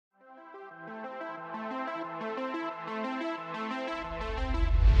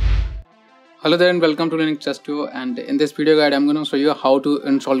Hello there and welcome to Linux Test View, and in this video guide I'm going to show you how to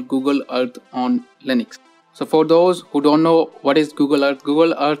install Google Earth on Linux. So for those who don't know what is Google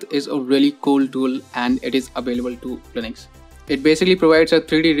Earth is a really cool tool and it is available to Linux. It basically provides a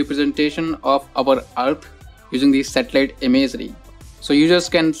 3D representation of our Earth using the satellite imagery. So users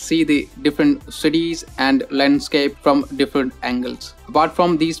can see the different cities and landscape from different angles. Apart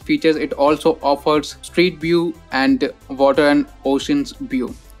from these features, it also offers street view and water and oceans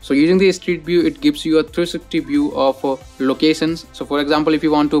view. So using the street view, it gives you a 360 view of locations. So for example, if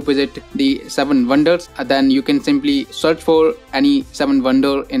you want to visit the 7 wonders, then you can simply search for any 7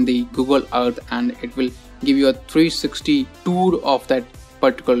 wonder in the Google Earth and it will give you a 360 tour of that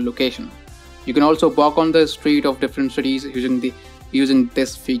particular location. You can also walk on the street of different cities using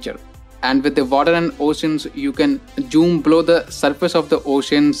this feature. And with the water and oceans, you can zoom below the surface of the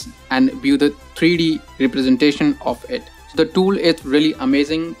oceans and view the 3D representation of it. So the tool is really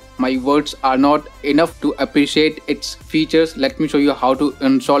amazing. My words are not enough to appreciate its features. Let me show you how to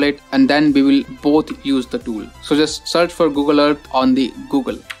install it and then we will both use the tool. So just search for Google Earth on the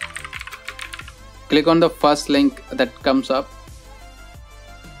Google. Click on the first link that comes up.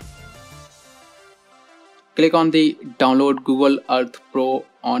 Click on the download Google Earth Pro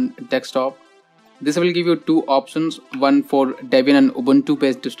on desktop. This will give you 2 options, one for Debian and Ubuntu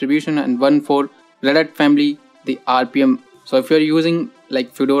based distribution and one for Red Hat family, the RPM. So if you're using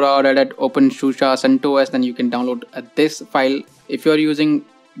like Fedora, Red Hat, OpenSUSE, CentOS, then you can download this file. If you're using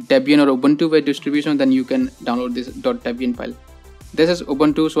Debian or Ubuntu based distribution, then you can download this .debian file. This is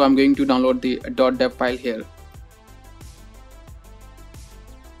Ubuntu, so I'm going to download the .dev file here.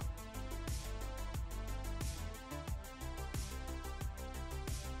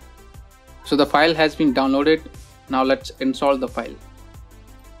 So the file has been downloaded. Now let's install the file.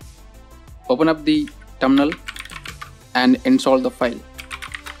 Open up the terminal and install the file.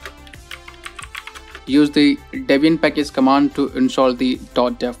 Use the Debian package command to install the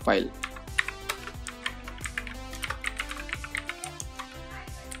 .dev file.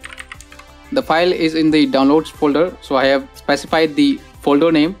 The file is in the downloads folder, so I have specified the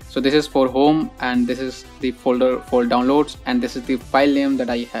folder name. So this is for home and this is the folder for downloads and this is the file name that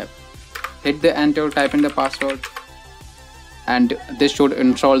I have. Hit the enter, type in the password, and this should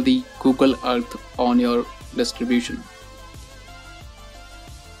install the Google Earth on your distribution.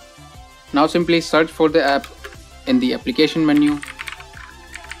 Now simply search for the app in the application menu.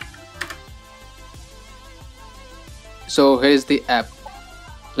 So here is the app.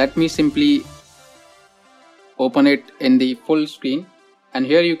 Let me simply open it in the full screen, and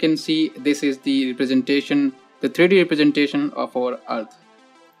here you can see this is the representation, the 3D representation of our Earth.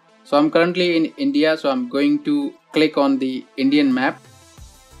 So I'm currently in India, so I'm going to click on the Indian map.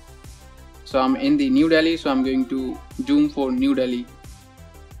 So I'm in the New Delhi, so I'm going to zoom for New Delhi.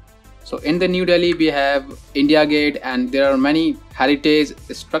 So in the New Delhi we have India Gate and there are many heritage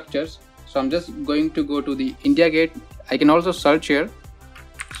structures. So I'm just going to go to the India Gate. I can also search here.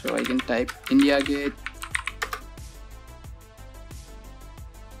 So I can type India Gate.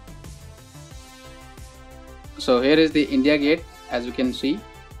 So here is the India Gate, as you can see.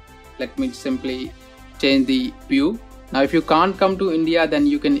 Let me simply change the view. Now if you can't come to India, then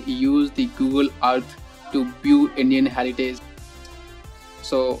you can use the Google Earth to view Indian heritage.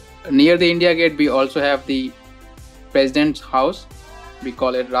 So near the India Gate we also have the President's House. We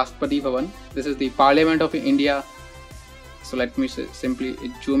call it Rashtrapati Bhavan. This is the Parliament of India. So let me simply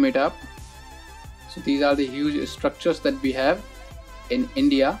zoom it up. So these are the huge structures that we have in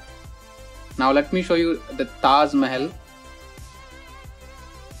India. Now let me show you the Taj Mahal.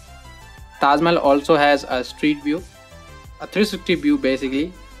 Taj Mahal also has a street view, a 360 view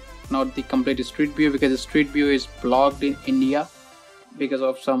basically, not the complete street view because the street view is blocked in India because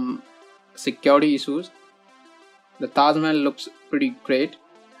of some security issues. The Taj Mahal looks pretty great,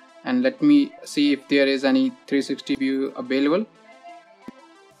 and let me see if there is any 360 view available.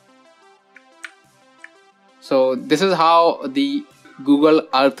 So this is how the Google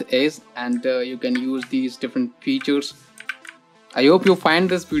Earth is, and you can use these different features. I hope you find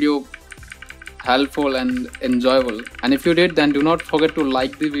this video helpful and enjoyable, and if you did, then do not forget to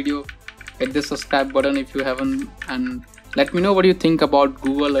like the video, hit the subscribe button if you haven't, and let me know what you think about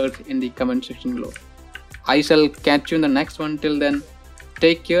Google Earth in the comment section below. I shall catch you in the next one. Till then,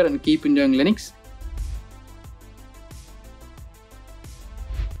 take care and keep enjoying Linux.